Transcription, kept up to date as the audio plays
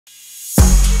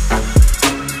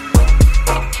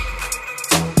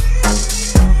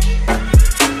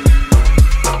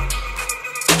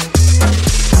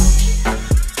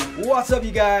What's up,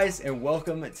 you guys, and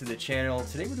welcome to the channel.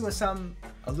 Today we're doing something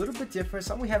a little bit different,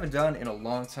 something we haven't done in a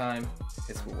long time.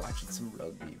 We're watching some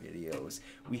rugby videos.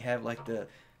 We have like the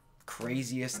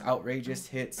craziest, outrageous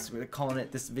hits. We're calling it,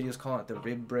 this video's calling it the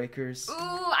rib breakers. Ooh,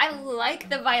 I like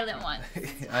the violent one.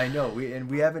 I know,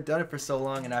 we haven't done it for so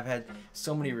long, and I've had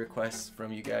so many requests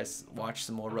from you guys to watch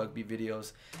some more rugby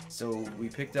videos. So we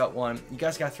picked out one. You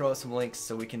guys gotta throw out some links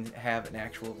so we can have an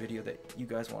actual video that you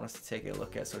guys want us to take a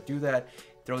look at. So do that.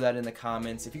 Throw that in the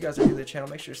comments. If you guys are new to the channel,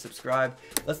 make sure to subscribe.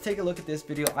 Let's take a look at this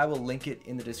video. I will link it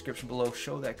in the description below.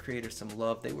 Show that creator some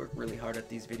love. They work really hard at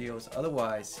these videos.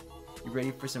 Otherwise, you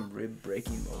ready for some rib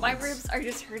breaking moments? My ribs are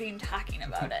just hurting talking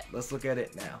about it. Let's look at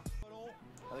it now.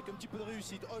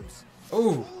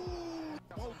 Oh!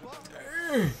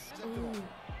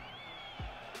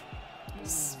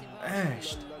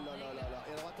 Smashed.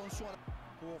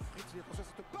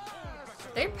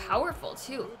 They're powerful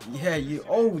too. Yeah, he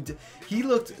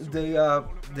looked,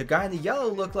 the guy in the yellow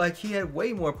looked like he had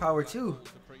way more power too.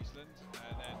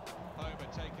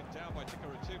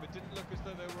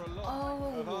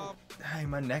 Oh. Dang,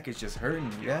 my neck is just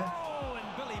hurting, yeah?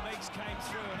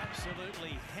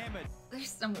 There's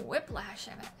some whiplash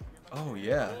in it. Oh,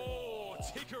 yeah.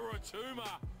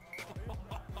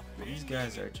 These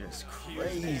guys are just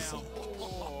crazy.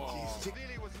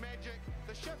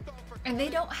 And they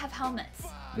don't have helmets.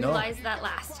 No. Realized that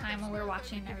last time when we were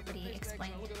watching, everybody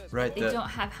explained. Right. They don't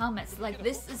have helmets. Like,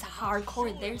 this is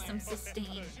hardcore. There's some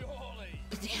sustained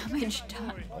damage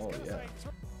done. Oh, yeah.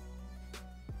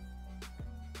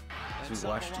 We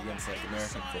watched against like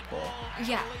American football.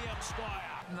 Yeah.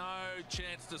 No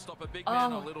chance to stop a big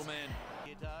man or little man.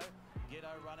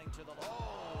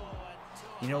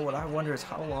 You know what I wonder is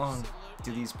how long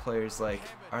do these players, like,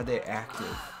 are they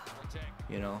active?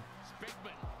 You know?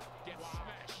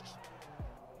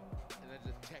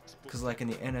 Because like in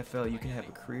the NFL, you can have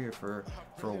a career for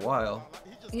a while.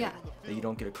 Yeah. That you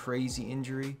don't get a crazy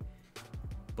injury.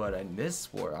 But in this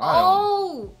sport,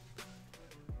 Oh!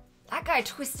 That guy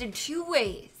twisted 2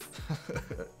 ways.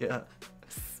 Yeah.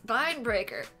 Spine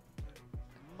breaker.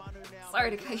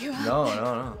 Sorry to cut you off.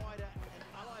 No.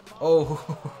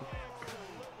 Oh.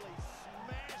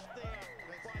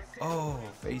 Oh,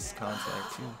 face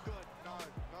contact too.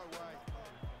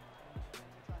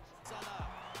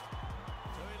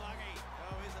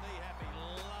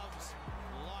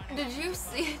 Did you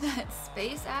see that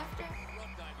space after?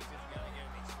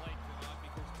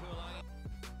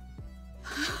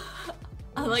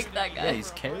 I like that guy. Yeah,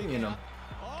 he's carrying him.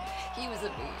 He was a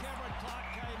beast.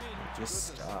 Just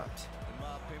stopped.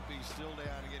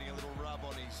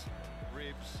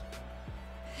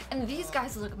 And these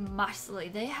guys look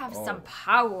muscly. They have some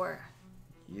power.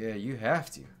 Yeah, you have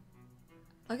to.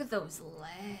 Look at those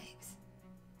legs.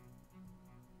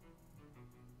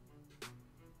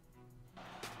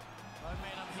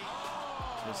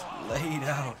 Just laid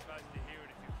out.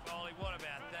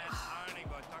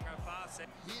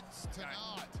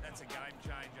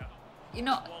 You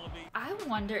know, I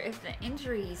wonder if the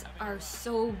injuries are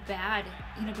so bad,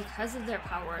 you know, because of their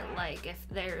power, like if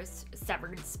there's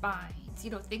severed spines, you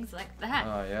know, things like that.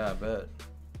 Oh, yeah, I bet.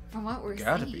 From what we're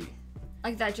Gotta seeing. be.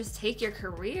 Like that just take your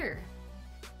career.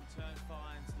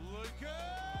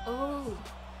 Oh,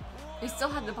 he still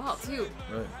had the ball too.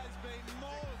 Right.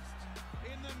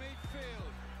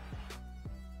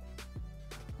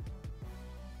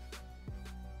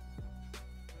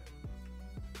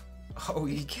 Oh,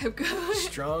 he Kept going.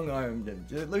 strong armed him.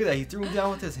 Look at that. He threw him down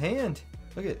with his hand.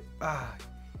 Look at,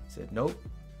 he said, nope.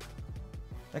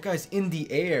 That guy's in the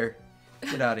air.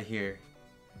 Get out of here.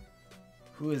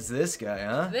 Who is this guy,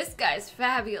 huh? This guy's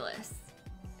fabulous.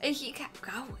 And he kept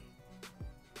going.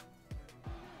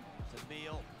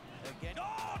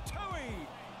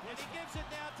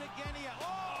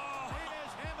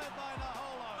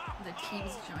 The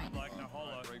team's joining.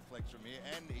 Reflex from here,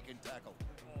 and he can tackle.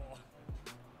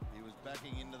 He was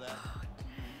backing into that.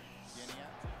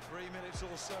 3 minutes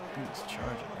or so. He was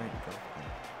charging. There you go.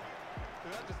 We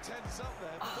had to tense up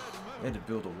there. They had to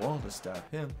build a wall to stop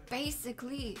him.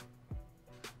 Basically.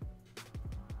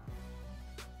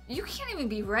 You can't even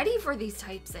be ready for these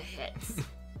types of hits.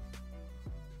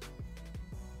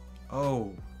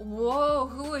 Oh. Whoa,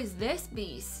 who is this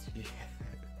beast? Yeah.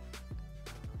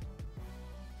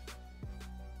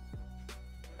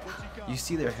 You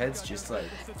see their heads just like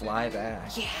fly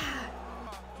back. Yeah.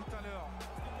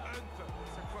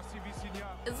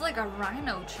 It's like a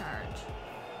rhino charge.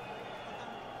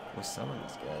 With some of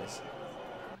these guys.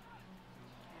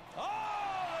 Oh,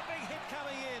 a big hit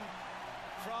coming in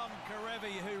from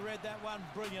Karevi, who read that one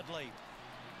brilliantly.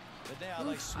 But now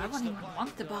they Oof, I switch wouldn't the even play.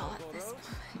 want the ball at this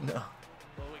point. No.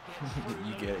 Well, we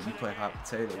You play hot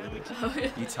potato with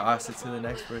it. You toss it to the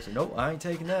next person. Nope, I ain't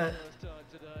taking that.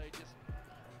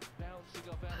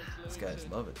 These guys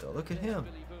love it though. Look at him.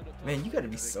 Man, you gotta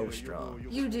be so strong.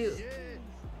 You do.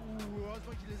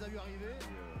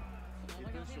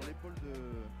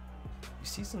 You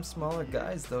see some smaller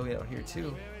guys though out here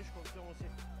too.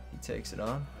 He takes it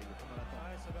on.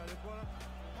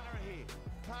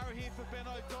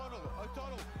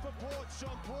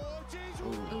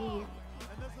 Ooh.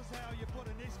 And this is how you put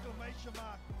an exclamation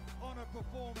mark on a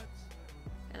performance.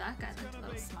 Yeah, that guy looks a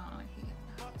little smaller. He can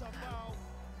knock But a that out. foul.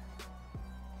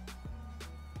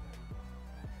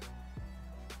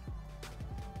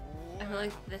 I feel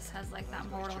like this has like that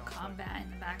Mortal Kombat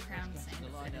in the background saying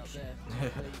to finish it.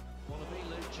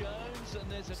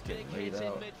 Just getting laid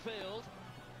out.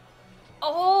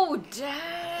 Oh,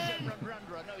 dang!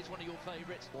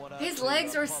 His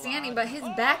legs were standing, but his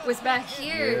back was back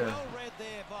here. Yeah. Well read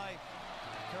there by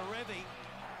Karevi,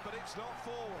 but it's not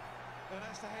forward. And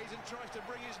Esterhazen tries to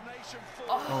bring his nation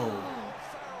forward. Oh.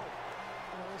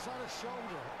 Well, is that a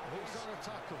shoulder? Is that a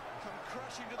tackle? Come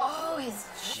crashing to the Oh, floor. his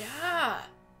shot.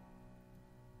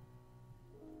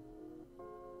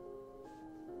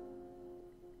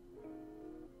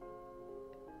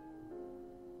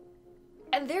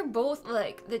 And they're both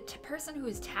like the person who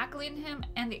is tackling him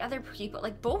and the other people,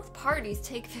 like both parties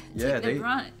take the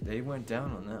brunt. They went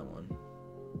down on that one.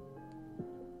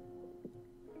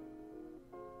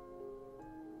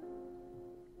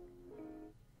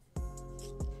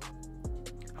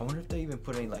 I wonder if they even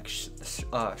put any like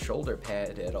shoulder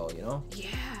pad at all, you know? Yeah.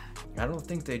 I don't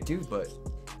think they do, but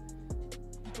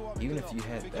even if you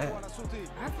had that.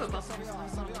 Our football players are a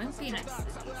little wimpy next to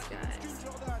these guys.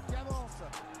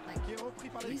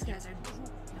 Like, these guys are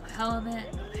no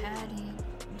helmet, no padding.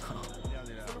 Oh,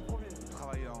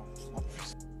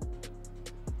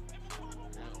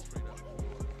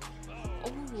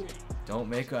 Don't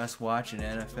make us watch an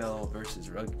NFL versus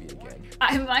rugby again.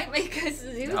 I might make us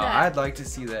do No, that. I'd like to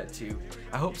see that too.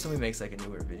 I hope somebody makes like a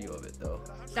newer video of it though.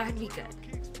 That'd be good.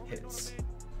 Hits.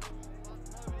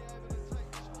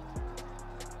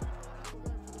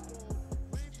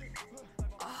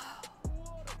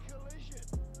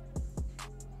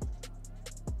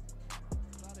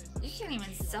 You can't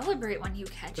even celebrate when you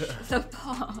catch the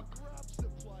ball.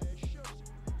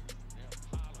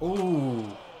 Ooh.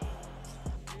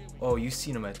 Oh, you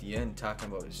seen him at the end talking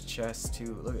about his chest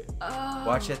too. Look at. Oh.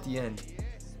 Watch at the end.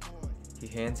 He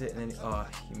hands it and then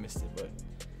he missed it, but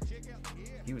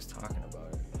he was talking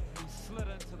about it. He slid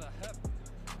into the hip.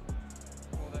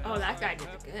 Oh, that guy did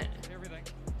good. Everything.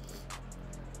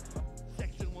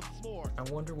 I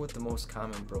wonder what the most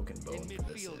common broken bone for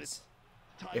this is.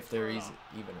 If there is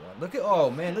even one. Look at,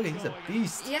 oh man, look at, he's a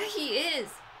beast. Yeah, he is.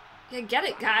 Yeah, get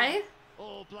it, guy.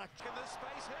 All black in the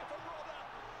space here for Rodder.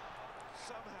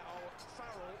 Somehow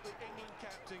Farrell, the England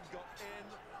captain, got in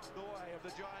the way of the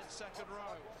Giants' second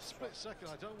row. Split second.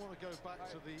 I don't want to go back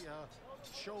to the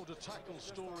shoulder tackle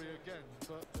story again,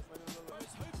 but It was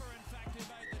Hooper, in fact, who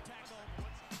made the tackle.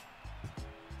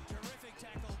 Terrific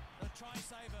tackle, a try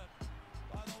saver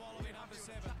by the Wallaby number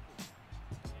 7.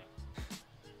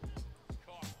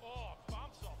 Oh,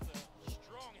 bumps off the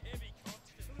strong, heavy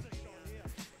constant.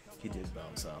 He did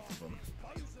bounce off of him.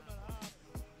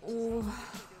 Ooh.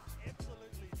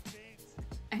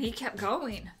 And he kept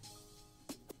going.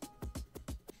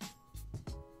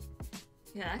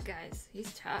 Yeah, that guy's,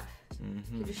 he's tough.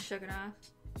 He just shook it off.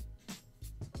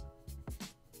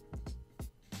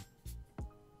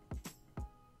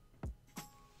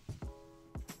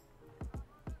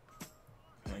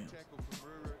 Tackle from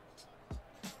Ruru.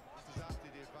 This is after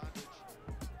the advantage.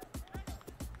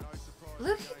 No surprise.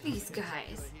 Look at these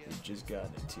guys. He just got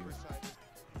it too.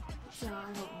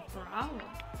 Bravo, bravo.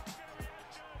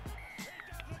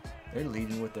 They're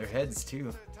leading with their heads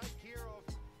too. Take care of.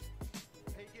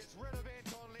 He gets rid of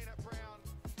Anton Leonard-Brown.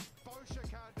 Bosha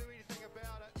can't do anything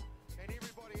about it. And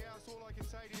everybody else, all I can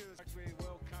say to you is Rugby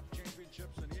World Cup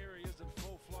Championships, and here he is in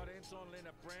full flight. Anton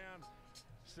Leonard-Brown.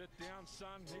 Sit down,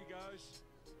 son. He goes.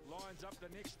 Lines up the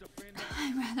next defender.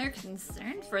 I'm rather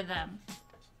concerned for them.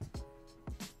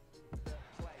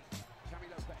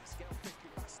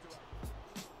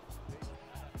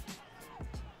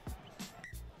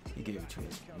 He gave it to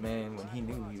his man when he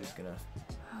knew he was gonna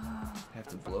have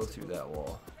to blow through that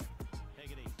wall.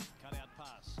 Hegarty, cut out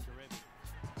pass. Karevi.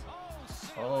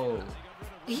 Oh,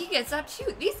 He gets up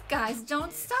too. These guys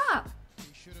don't stop.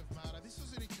 he should have, Marta. This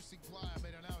was an interesting play. I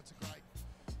mean, I know it's a great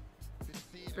bit of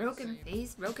theatre. Broken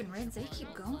face, broken ribs, they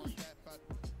keep going. But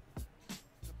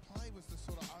the play was the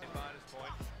sort of Bonus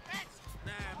point.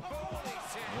 Nambuli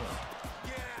says,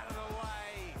 get out of the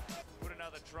way. Put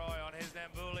another try on his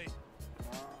Nambuli.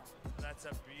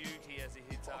 That's a beauty as he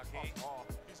hits our kick.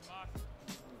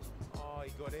 Oh,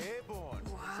 he got airborne.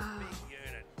 Wow. Big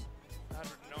unit.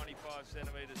 195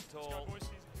 centimetres tall.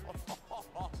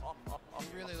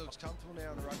 He really looks comfortable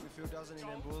now on the rugby field, doesn't he,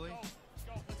 Nambuli?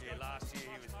 Yeah, last year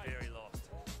he was very lost.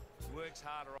 He works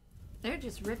harder. They're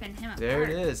just ripping him apart. There it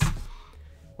is.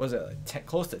 Was it like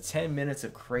close to 10 minutes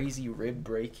of crazy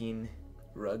rib-breaking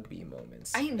rugby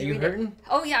moments? I Are you enjoyed it. hurting?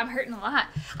 Oh yeah, I'm hurting a lot.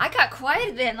 I got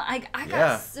quiet then. I Yeah.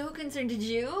 got so concerned. Did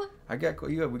you? We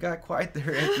got quiet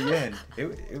there at the end.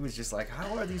 It was just like,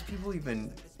 how are these people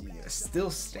even still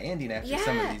standing after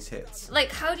some of Yeah. these hits?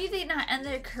 Like, how do they not end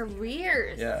their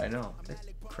careers? Yeah, I know. They're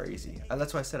crazy.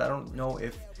 That's why I said I don't know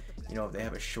if they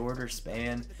have a shorter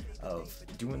span of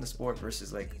doing the sport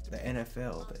versus like the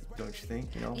NFL. Don't you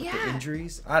think? With the Yeah.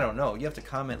 injuries. I don't know. You have to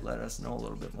comment. Let us know a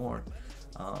little bit more.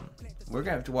 We're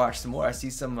gonna have to watch some more. I see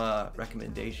some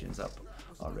recommendations up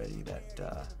already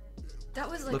That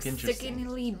was like Look interesting.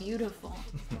 sickeningly beautiful.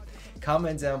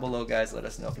 Comment down below, guys. Let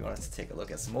us know if you want us to take a look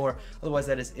at some more. Otherwise,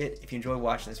 that is it. If you enjoy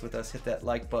watching this with us, hit that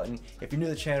like button. If you're new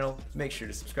to the channel, make sure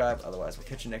to subscribe. Otherwise, we'll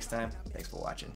catch you next time. Thanks for watching.